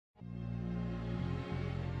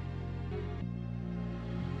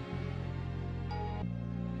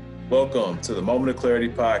Welcome to the Moment of Clarity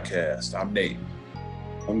podcast. I'm Nate.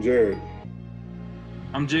 I'm Jared.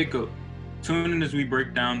 I'm Jacob. Tune in as we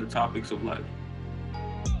break down the topics of life.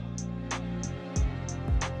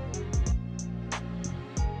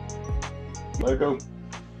 Let go.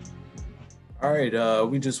 All right,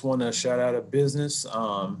 we just want to shout out a business.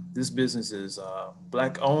 This business is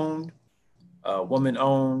Black owned, woman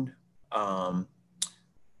owned.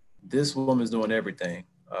 This woman's doing everything.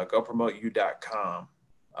 GoPromoteU.com.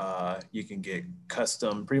 You can get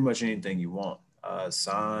custom, pretty much anything you want.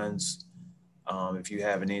 Signs. If you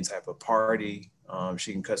have any type of party,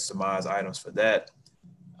 she can customize items for that.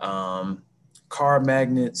 Car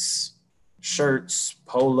magnets, shirts,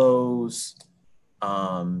 polos.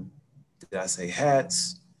 Did I say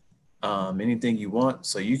hats? Anything you want.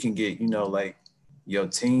 So you can get, like your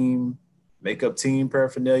team, makeup team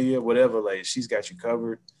paraphernalia, whatever. Like she's got you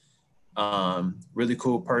covered. Really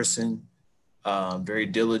cool person. Very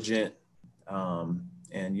diligent. And,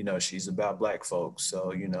 she's about Black folks.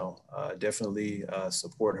 So, definitely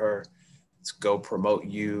support her. It's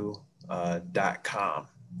GoPromoteU.com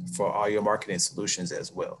for all your marketing solutions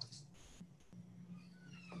as well.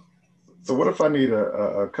 So what if I need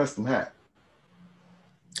a custom hat?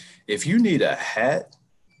 If you need a hat,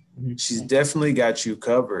 she's definitely got you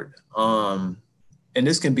covered. And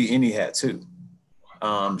this can be any hat too.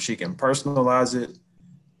 She can personalize it.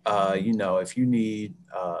 If you need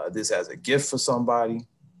this as a gift for somebody,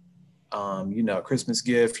 Christmas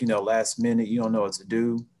gift, last minute, you don't know what to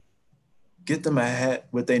do, get them a hat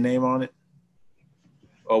with their name on it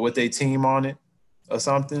or with their team on it or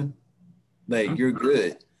something. Like you're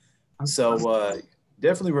good. So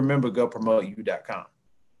definitely remember GoPromoteU.com.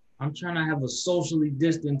 I'm trying to have a socially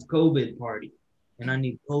distanced COVID party, and I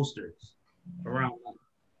need posters around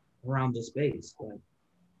the space. Like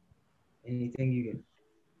anything you can.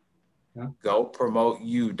 Huh?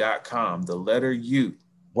 GoPromoteU.com. The letter U.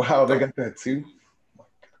 Wow, they got that too.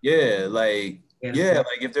 Yeah, like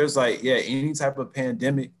if there's any type of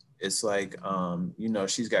pandemic, it's like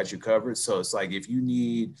she's got you covered. So it's like if you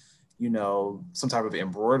need some type of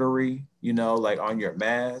embroidery, like on your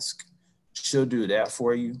mask, she'll do that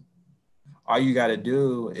for you. All you got to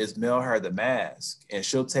do is mail her the mask, and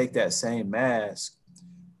she'll take that same mask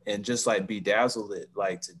and just like bedazzle it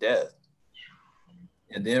like to death.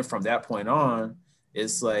 And then from that point on,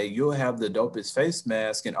 it's like you'll have the dopest face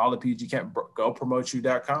mask and all the PG can't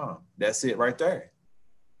GoPromoteU.com. That's it right there.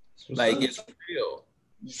 Like it's real.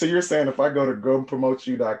 So you're saying if I go to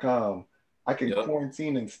GoPromoteU.com, I can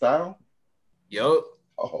quarantine in style? Yup.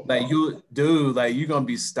 Oh, like you're gonna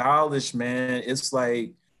be stylish, man. It's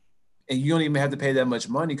like, and you don't even have to pay that much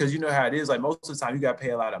money because you know how it is. Like most of the time, you gotta pay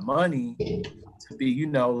a lot of money to be,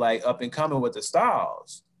 like up and coming with the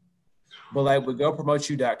styles. But like with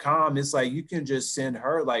GoPromoteU.com, it's like you can just send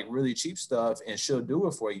her like really cheap stuff and she'll do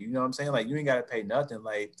it for you. You know what I'm saying? Like you ain't gotta pay nothing.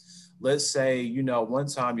 Like let's say, one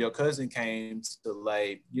time your cousin came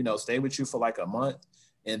to stay with you for like a month,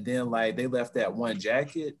 and then like they left that one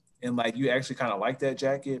jacket and like you actually kind of like that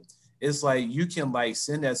jacket. It's like you can like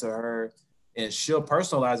send that to her and she'll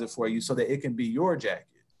personalize it for you so that it can be your jacket.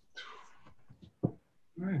 All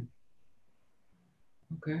right.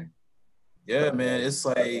 Okay. Yeah, man. It's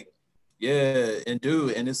like, yeah, and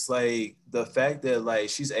it's like the fact that like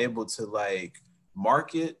she's able to like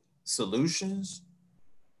market solutions.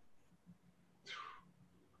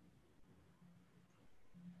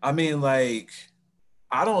 I mean, like,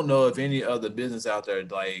 I don't know if any other business out there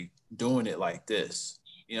like doing it like this.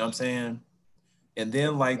 You know what I'm saying? And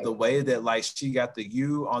then like the way that like she got the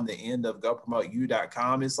U on the end of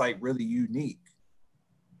GoPromoteU.com, it's like really unique.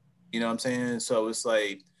 You know what I'm saying? So it's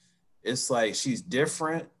like she's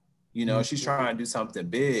different. She's trying to do something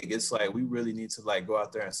big. It's like we really need to like go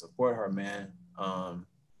out there and support her, man. And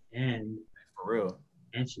for real.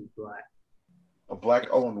 And she's Black. A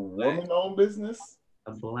Black-owned, woman-owned business?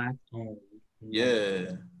 A Black-owned.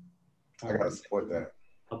 Yeah. I gotta support that.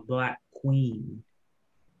 A Black queen.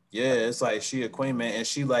 Yeah, it's like she a queen, man, and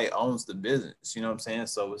she like owns the business. You know what I'm saying?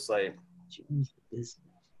 So it's like she owns the business.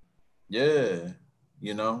 Yeah,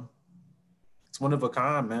 it's one of a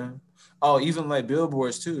kind, man. Oh, even like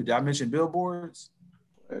billboards too. Did I mention billboards?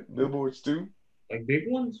 Billboards too? Like big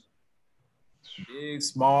ones? Big,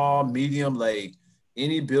 small, medium, like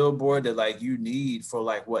any billboard that like you need for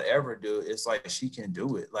like whatever, dude. It's like she can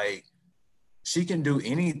do it. Like she can do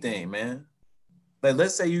anything, man. Like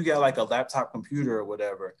let's say you got like a laptop computer or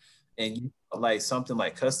whatever, and you like something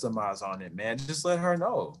like customized on it, man. Just let her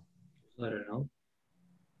know. Let her know.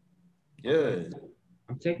 Yeah.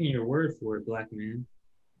 I'm taking your word for it, Black man.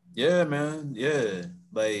 Yeah, man. Yeah.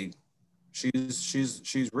 Like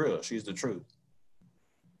she's real. She's the truth.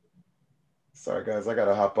 Sorry guys, I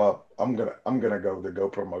gotta hop up. I'm gonna go to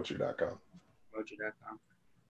GoPromoteU.com. GoPromoteU.com.